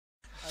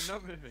I'm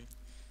not moving.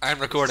 I'm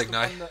recording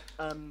now.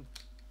 One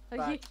that,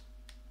 Are you?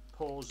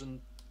 Paws and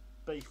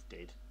Beef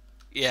did.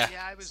 Yeah.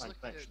 Yeah, I was Same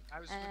looking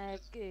at. section.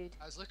 Good.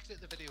 I was looking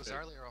at the videos Good.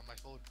 earlier on my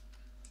phone.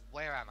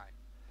 Where am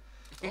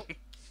I? Oh.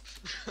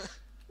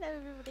 Hello,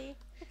 everybody.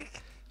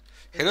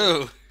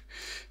 Hello.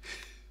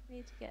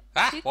 Need to get.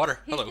 Ah, Who's- water.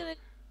 Who's Hello. gonna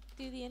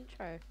do the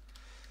intro?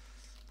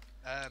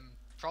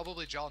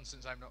 Probably John,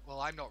 since I'm not. Well,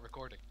 I'm not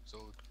recording,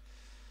 so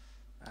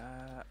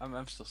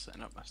I'm still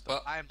setting up my stuff.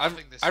 Well, I'm I'm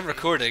loving this. I'm phase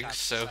recording, of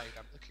so. Side.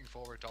 I'm looking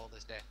forward to all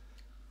this day.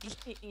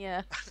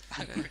 Yeah.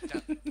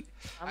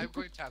 I'm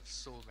going to have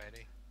so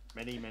many.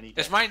 Many Is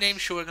deaths. my name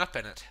showing up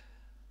in it?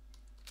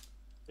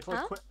 If I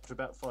Huh? quit after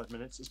about 5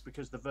 minutes, it's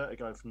because the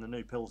vertigo from the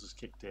new pills has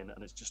kicked in,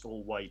 and it's just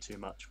all way too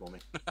much for me.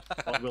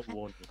 I will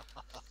warn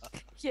you.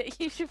 Yeah,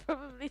 you should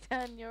probably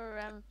turn your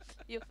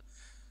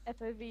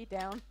FOV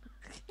down.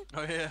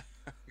 Oh yeah.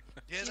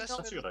 Yeah, You're that's not-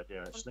 That's a good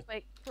idea, actually.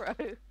 Quake Pro.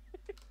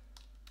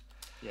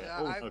 Yeah. Yeah,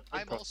 oh, I'm, no,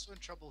 I'm pro- also in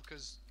trouble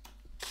because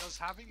does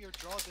having your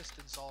draw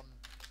distance on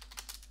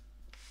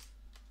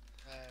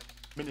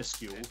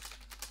minuscule.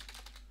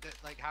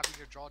 like having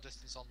your draw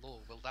distance on low,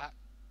 will that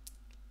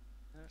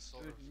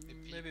sort of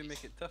Maybe impede?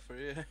 make it tougher,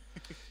 yeah.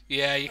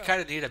 Yeah, you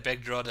kind of need a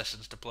big draw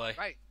distance to play.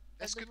 Right,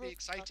 this the could be rules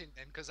are- exciting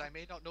then because I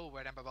may not know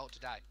when I'm about to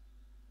die.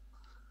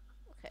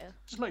 Okay.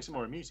 Just makes it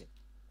more amusing.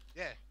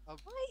 Yeah,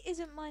 Why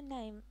isn't my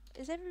name?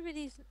 Is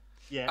everybody's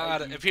Yeah.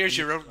 It appears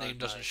your own name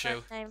doesn't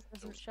show. first name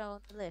doesn't show on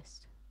the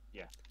list? Oh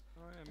yeah,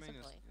 That's mine is.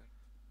 annoying. Yeah.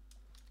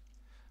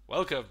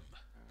 Welcome.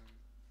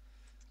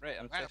 Right,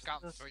 I'm testing.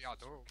 welcome to your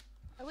door.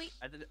 Are we?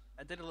 I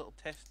did a little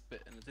test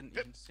bit and it didn't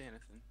even say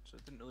anything, so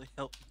it didn't really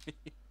help me.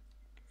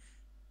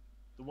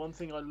 The one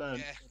thing I learned.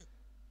 Yeah.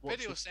 watching-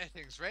 Video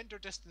settings, render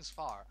distance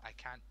far. I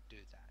can't do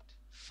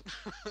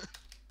that.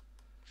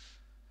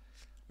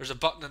 There's a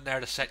button in there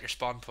to set your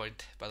spawn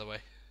point, by the way.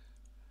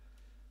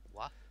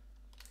 What?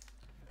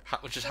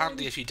 Which is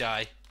handy if you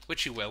die,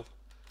 which you will.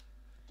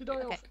 Did I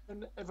Okay.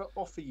 ever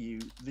offer you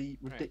the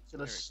Right,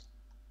 ridiculous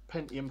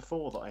Pentium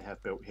 4 that I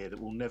have built here that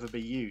will never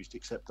be used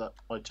except that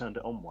I turned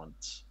it on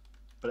once?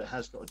 But it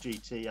has got a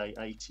GT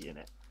 880 in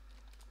it.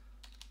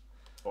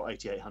 Or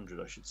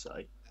 8800, I should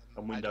say. And I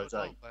Windows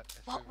don't know, 8. but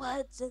if What we were-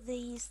 words are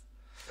these?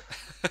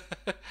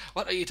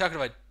 What are you talking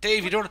about?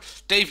 Dave, you don't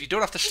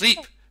have to sleep.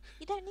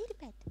 You don't need a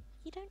bed.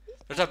 You don't need.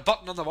 There's a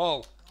button on the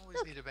wall. I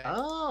always need a bed.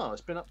 Ah,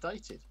 it's been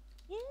updated.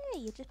 Yeah,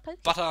 you just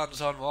poke.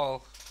 Buttons on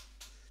wall.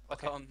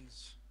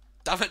 Buttons.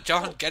 Damn it,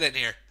 John, get in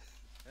here.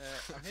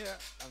 I'm here.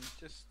 I'm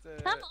just.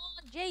 Come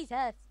on,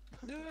 Jesus.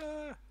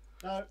 Yeah.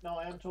 No,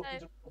 I am talking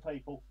to real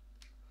people.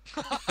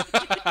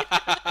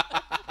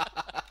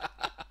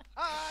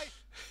 Hi!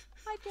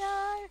 Hi,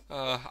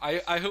 Joe.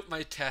 I hope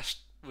my test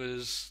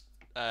was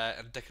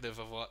indicative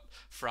of what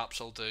Fraps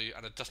will do,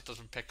 and it just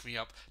doesn't pick me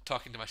up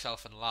talking to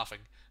myself and laughing.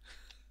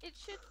 It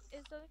should,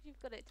 as long as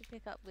you've got it to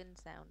pick up wind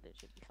sound, it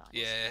should be fine.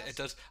 Yeah, it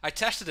does. I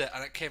tested it,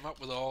 and it came up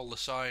with all the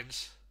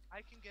sounds. I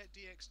can get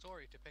DX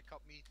Story to pick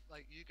up me,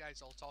 like you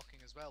guys all talking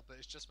as well, but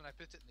it's just when I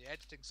put it in the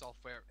editing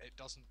software, it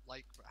doesn't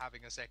like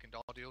having a second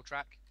audio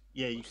track.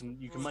 Yeah, you can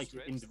make it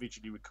Scripts.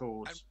 individually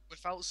record. And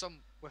without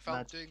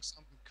Magic. doing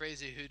some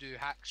crazy hoodoo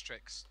hacks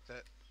tricks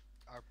that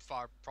are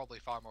probably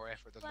far more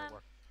effort than Well, they're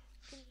worth.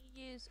 Can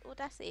you use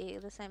Audacity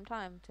at the same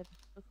time to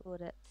record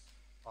it?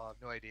 I have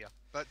no idea.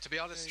 But to be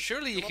honest,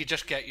 Surely you could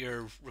just get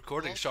your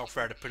recording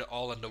software to put it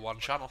all into one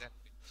channel.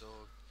 So,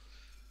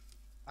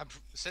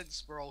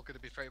 since we're all going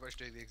to be pretty much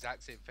doing the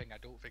exact same thing, I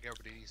don't think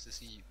everybody needs to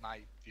see my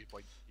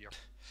viewpoint here.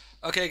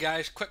 Okay,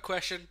 guys, quick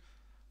question.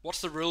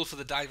 What's the rule for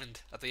the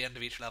diamond at the end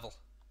of each level?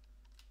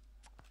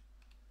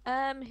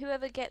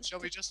 Whoever gets. Shall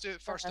we just do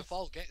it first of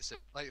all? Gets it,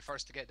 like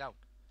first to get down.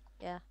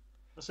 Yeah.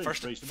 That seems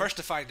First reasonable.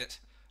 to find it.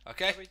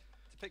 Okay? To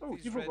pick Oh,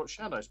 these you've all red- got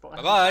shadows, but I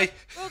Bye-bye.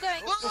 We're all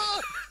going.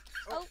 Ah!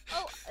 Oh,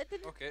 it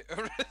didn't. Okay.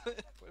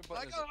 What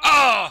button is it?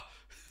 Ah!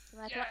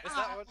 Yeah. Is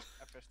that one?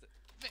 I pressed it.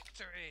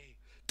 Victory!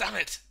 Damn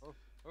it!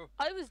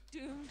 I was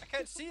doomed. I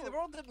can't see. The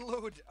world didn't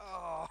load.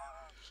 Oh,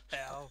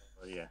 hell.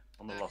 Oh, yeah,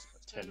 I'm the last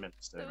 10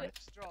 minutes doing So it.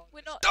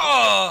 We're not.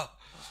 Ah!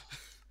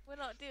 We're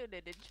not doing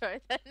an intro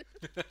then.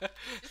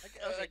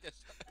 I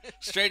guess.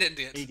 Straight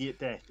into it. Idiot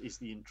death is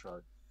the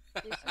intro.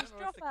 This I is don't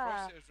know if the Dropper.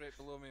 crosshair's right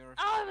below me or.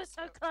 Oh, I was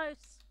so close.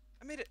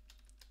 I made it,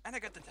 and I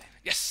got the diamond.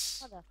 Yes!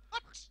 Mother.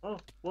 What? Oh,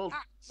 well,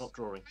 Hacks. not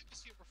drawing. I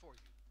was here before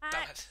you.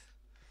 Damn Hack, it.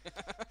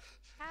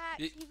 hack.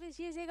 Y- He was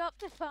using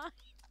Optifine.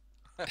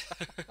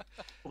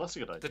 Well, that's a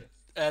good idea.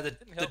 The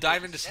help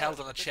diamond us. is held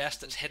on a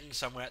chest that's hidden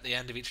somewhere at the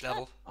end of each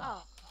level.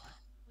 Oh,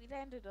 we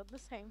landed on the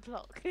same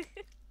block.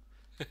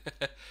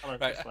 Hello,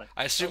 Right, this way.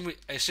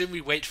 I assume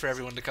we wait for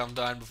everyone to come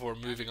down before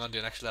moving on to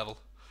the next level.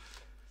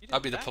 You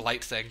That'd be the didn't die.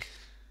 polite thing.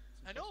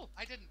 I know,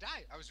 I didn't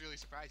die. I was really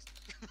surprised.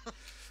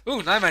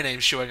 Ooh, now my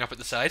name's showing up at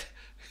the side.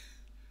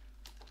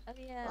 Oh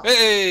yeah.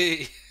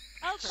 Hey!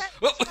 Oh crap.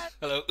 Oh, No,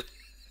 hello.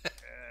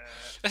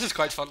 This is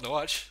quite fun to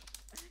watch.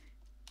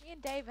 me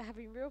and Dave are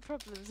having real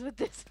problems with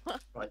this one.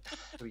 Right,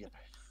 here we go.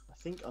 I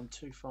think I'm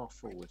too far Where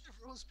forward. did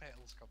the rose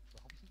petals come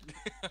from?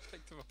 I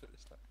picked him up at the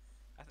start.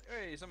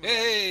 Hey, someone.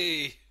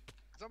 Hey!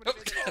 Somebody Oh,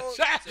 made it. Oh,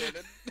 Ah!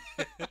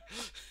 Jaden.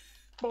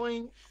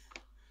 Boing.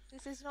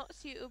 This is not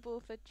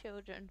suitable for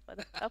children,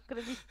 but I'm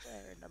going to be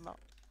swearing a lot.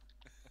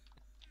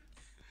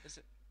 Is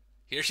it?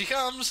 Here she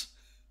comes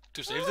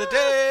to save the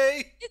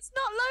day. It's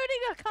not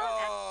loading, I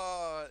can't.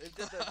 Oh, it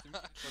did that to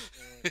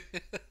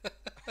me.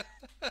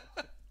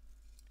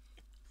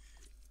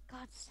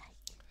 God's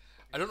sake.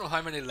 I don't know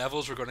how many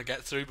levels we're going to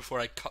get through before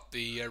I cut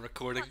the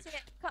recording. Can't see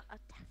it. Cut.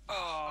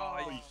 Oh,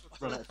 Oh,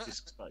 you've run out of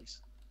disk space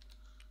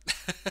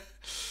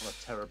on a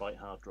terabyte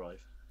hard drive.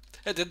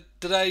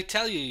 Did I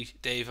tell you,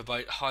 Dave,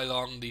 about how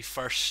long the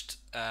first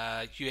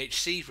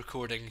UHC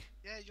recording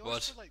Yeah, yours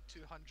was? were like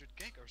 200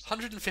 gig or something.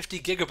 150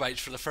 gigabytes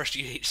for the first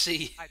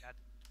UHC. Hi, Dad.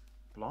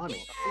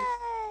 Blimey.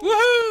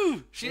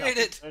 Woohoo! She Yeah, made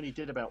I it. only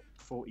did about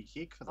 40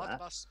 gig for Blood that.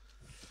 bus.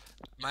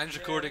 Mine's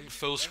recording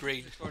full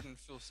screen. Recording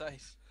full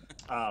size.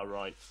 Ah,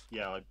 right.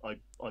 Yeah, I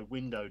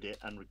windowed it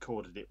and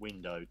recorded it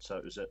windowed, so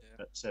it was at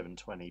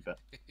 720. But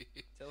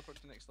Teleport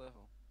to the next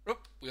level. Oh,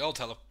 we all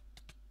tele.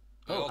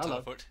 We Oh, all hello.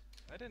 teleport.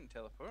 I didn't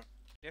teleport.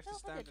 You have No, to I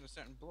stand didn't. in a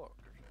certain block.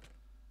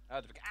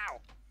 Ow!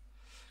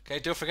 Okay,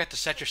 don't forget to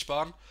set your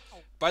spawn.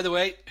 By the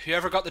way,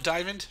 whoever got the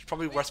diamond, it's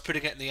probably worth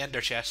putting it in the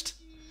ender chest.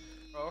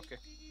 Oh, okay.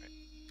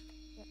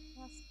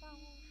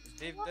 Is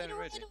Dave down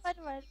already?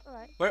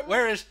 Alright.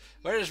 Where is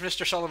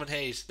Mr. Solomon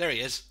Hayes? There he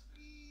is.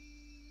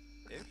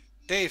 Dave?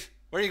 Dave,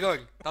 where are you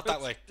going? Not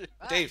that way.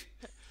 Dave,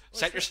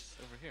 set your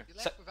Over here. You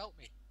left without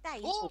me.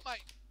 Dave, Oh my!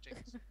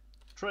 Jinx.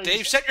 trees.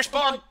 Dave, set your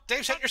spawn.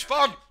 Dave, set your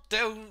spawn.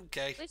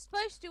 Okay. we're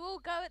supposed to all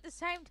go at the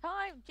same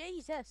time.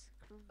 Jesus.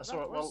 That's all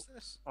right. Well, What's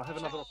this? I have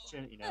another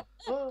opportunity now.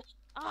 Oh,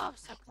 Oh, I'm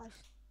so close.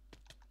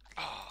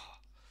 Oh,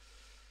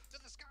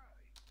 To the sky.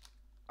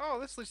 Oh,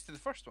 this leads to the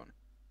first one.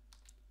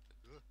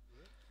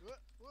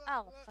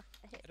 Oh, fuck.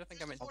 I don't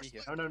think I meant to be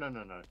here.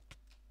 no.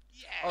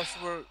 Yeah. Oh,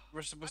 so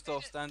we're supposed to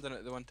all stand on it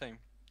at the one time.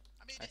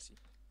 I made I it. see.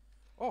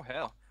 Oh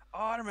hell! Oh,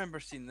 I remember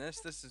seeing this.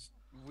 This is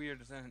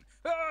weird as anything.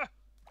 Ah!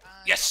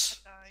 I Yes!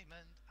 got a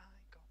diamond. I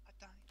got a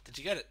diamond. did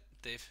you get it,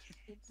 Dave?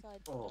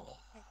 Inside. Oh. Oh,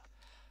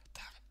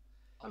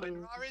 Hello.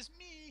 and R is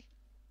me.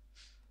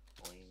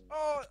 Boing,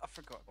 Oh, I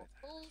forgot about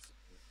Balls.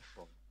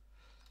 boing.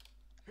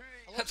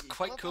 I love That's you-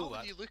 quite I love cool, how When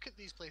that. you look at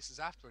these places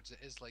afterwards, it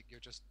is like you're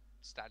just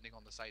standing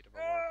on the side of a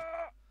that.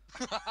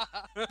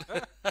 wall.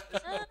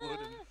 It's not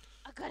loading.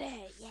 I got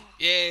it. Yeah.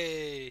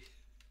 Yay!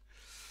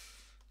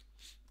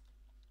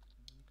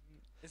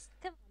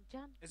 Come on,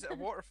 John. Is it a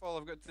waterfall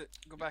I've got to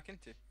go back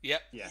into?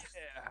 Yep. Yeah,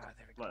 Yeah,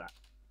 there we go. like that.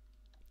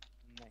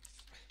 Nice.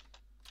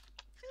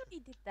 He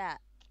did that.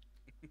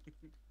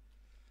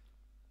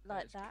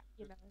 Like is that,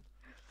 you know.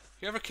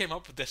 Whoever came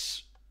up with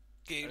this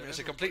game I is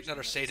a remember complete watching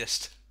another this.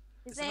 sadist.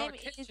 His Is there not a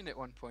name is kitchen at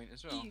one point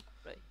as well? you.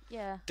 Right.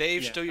 Yeah.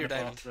 Dave, Yeah, stow your and a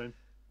diamond. bathroom.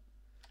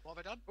 What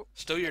have I done?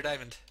 Stow your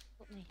diamond.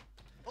 Put me.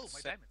 Oh, my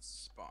Set diamond.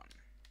 spawn.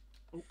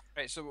 Oh.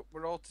 Right, so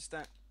we're all to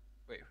stand.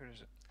 Wait, where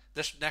is it?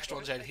 This next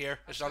one's out here.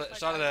 It's not. I've It's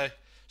got not my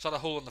It's not a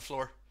hole in the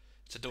floor.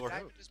 It's a door.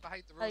 Diamond is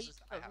behind the Oh, you roses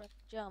that I got have. left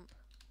jump.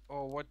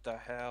 Oh, what the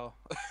hell?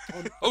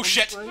 Oh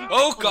shit! Boing.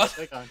 Oh god!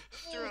 there you go.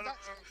 Oh,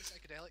 that's really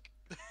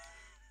psychedelic.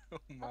 Oh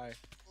my.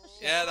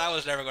 Yeah, that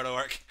was never gonna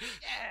work.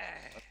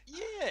 Yeah.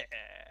 Yeah.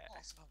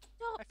 Awesome.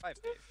 Stop High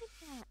five, doing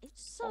Dave. that.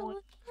 It's so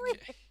Oh, annoying.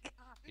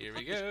 Here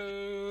we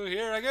go.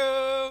 Here I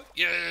go.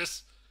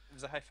 Yes. It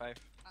was a high five.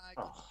 I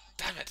got Oh,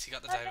 Damn it! You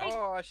got the Oh, diamond.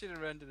 Oh, I should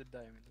have run to the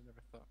diamond. I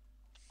never thought.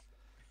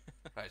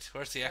 Right.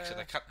 Where's the exit?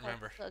 I can't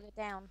remember. Gotta go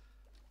down.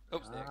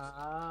 Oops.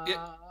 ah,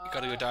 Yeah, you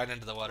gotta go down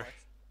into the water.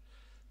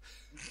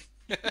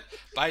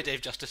 Bye,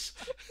 DaveJustice.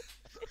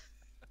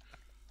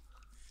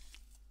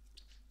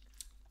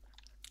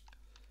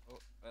 Oh,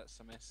 that's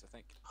a mess, I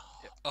think.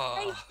 Yep.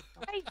 Oh.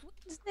 Hey,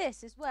 what's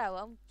this as well?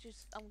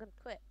 I'm gonna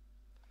quit.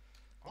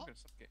 I'm gonna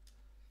suck it.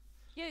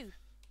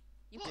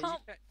 You What?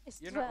 can't. You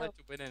This You're as not well. allowed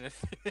to win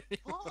anything.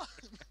 What?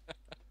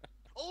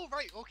 Oh,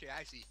 right. Okay,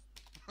 I see.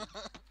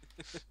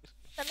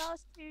 The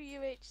last two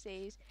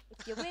UHCs.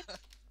 If you win,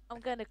 I'm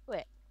gonna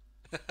quit.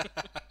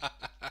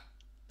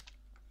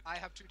 I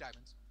have 2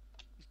 diamonds.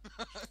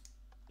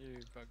 You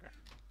bugger.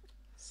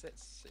 Set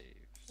save.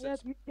 Love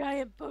Set you,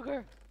 giant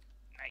booger.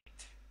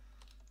 night.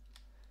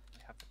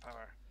 You have the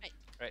power. Right.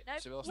 Right, Nope.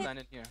 so we'll Hit. stand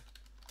in here.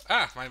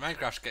 Ah, my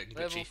Minecraft's getting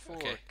Level glitchy. 4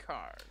 Okay.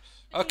 cars.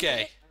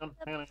 Okay. hang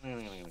on.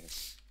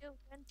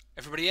 Children.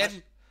 Everybody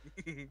in.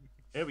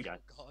 Here we go.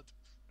 God.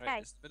 Right, Okay.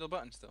 it's the middle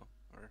button still.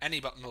 Or... Any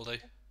button will do.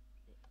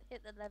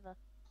 Hit the lever.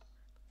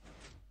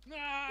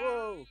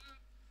 Whoa!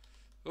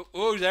 Oh,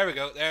 oh, there we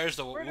go. There's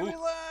the. Where do we Ooh,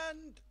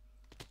 land?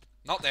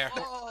 not there.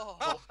 Oh,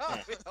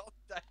 We all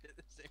died at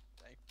the same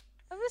time.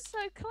 I was so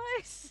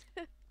close.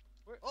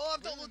 Where, oh,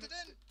 I've where not did loaded it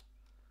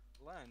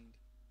in. Land.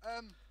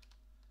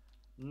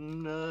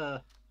 Nah.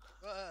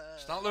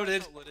 It's not No,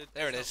 loaded. not loaded.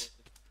 There it It's is.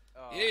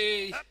 not loaded. Oh.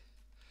 Yay!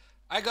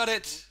 I got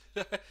it.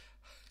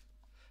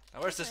 Now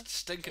where's the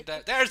stinking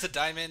diamond? There's the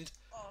diamond.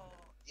 Oh,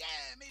 yeah,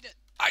 made it.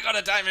 I got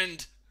a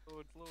diamond.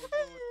 Load, load, load.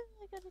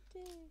 I gotta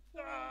do.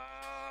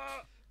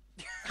 Ah!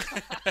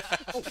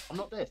 Oh, I'm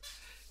not dead.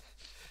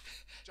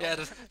 Yeah,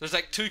 there's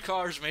like 2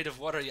 cars made of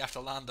water you have to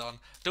land on.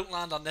 Don't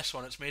land on this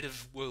one. It's made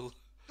of wool.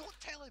 Don't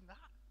tell him that.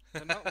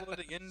 They're not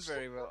loading in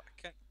very well.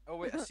 I can't. Oh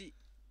wait,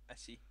 I I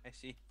see. I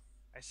see.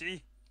 I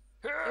see.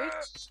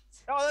 Oops.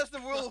 Oh, that's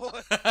the wool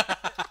one.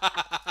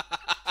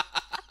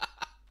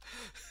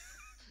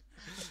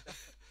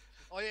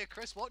 Oh yeah,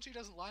 Chris, watch he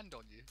doesn't land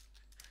on you.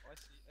 Oh, I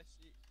see. I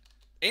see.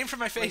 Aim for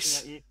my Pointing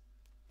face. at you.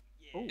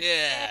 Yeah. Ooh.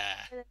 Yeah.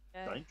 There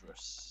we go.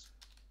 Dangerous.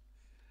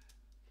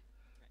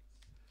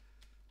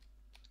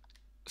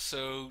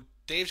 So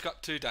Dave's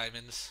got 2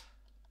 diamonds.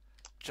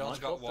 John's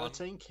I've got 1,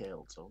 13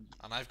 kills. Oh,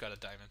 and I've got a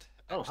diamond.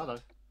 oh hello.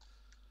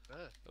 Uh,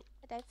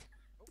 Hi,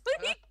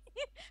 Dave.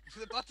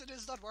 the button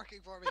is not working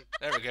for me.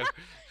 There we go. He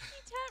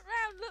turned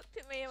round, looked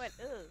at me, and went,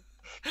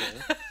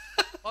 ugh.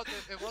 Oh,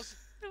 it wasn't.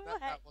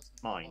 That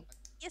wasn't Mine.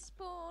 You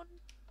spawn,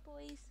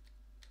 boys.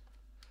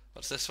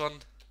 What's this one?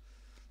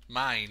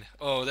 Mine.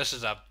 Oh, this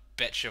is a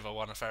bitch of a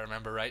one if I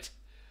remember right.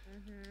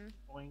 Mm-hmm.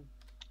 Boing,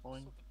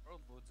 boing. So the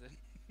world loads in.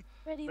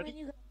 Ready, Ready? when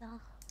you got now.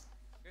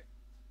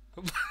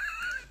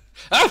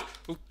 Oh!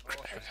 Oh,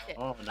 Shit.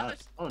 Oh no.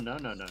 Oh no,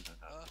 no, no, no,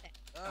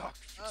 no.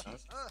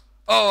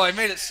 oh, I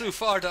made it so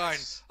far down.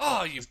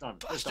 Oh, you It's done,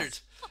 it's bastard.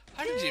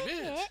 How did you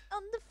Doing miss? it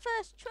on the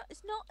first try.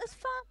 It's not as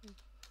fun.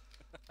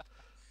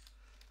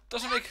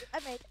 Doesn't make... I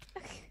made it.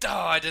 Oh,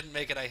 I didn't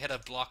make it. I hit a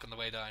block on the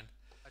way down.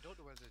 I don't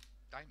know where the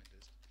diamond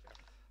is.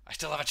 I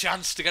still have a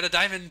chance to get a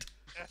diamond.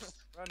 Yes.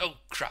 Run. Oh,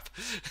 crap.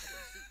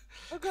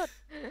 Oh god.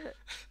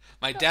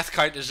 My death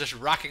count is just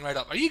racking right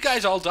up. Are you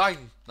guys all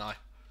down now?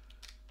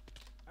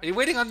 Are you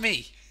waiting on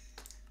me?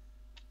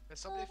 Has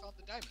somebody found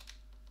the diamond?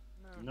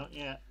 No. Not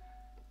yet.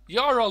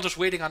 You're all just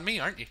waiting on me,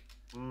 aren't you?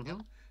 Mm-hmm.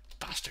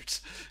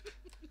 Bastards.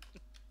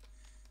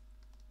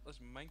 Those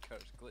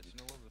minecarts glitching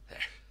all over the There.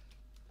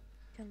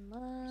 Come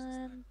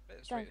on. bit.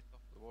 It's Done. right at the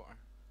top of the water.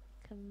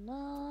 Come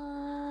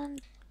on.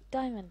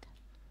 Diamond.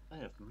 They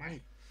have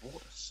made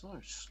water so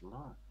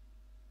slow.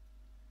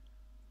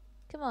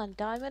 Come on,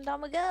 Diamond.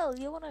 I'm a girl.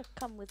 You want to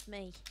come with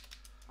me?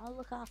 I'll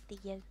look after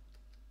you.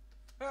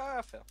 Ah,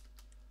 I fell.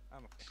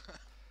 I'm okay.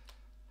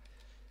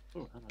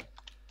 Oh, hello.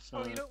 So,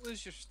 Oh, you don't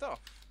lose your stuff.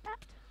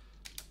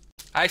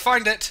 I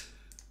found it.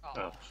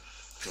 oh,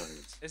 sorry.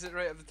 Is it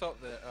right at the top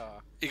there? Ah.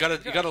 You gotta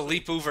actually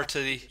leap over to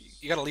the. practice.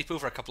 You gotta leap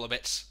over a couple of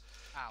bits.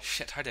 Ow.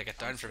 Shit, how do I get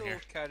down I'm from still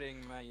here?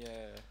 carrying my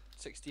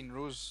 16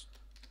 rows.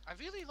 I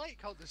really like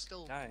how there's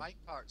still Aye.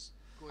 mic parts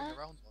going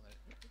around on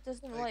it. It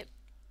doesn't Like- wipe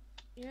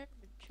your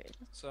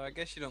inventory. So I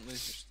guess you don't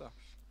lose your stuff.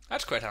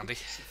 That's quite handy.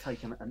 It's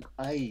taken an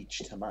age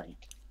to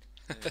make.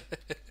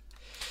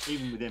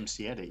 Even with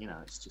MC Edit, you know,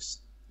 it's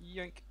just...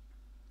 Yoink.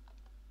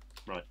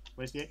 Right,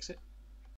 where's the exit?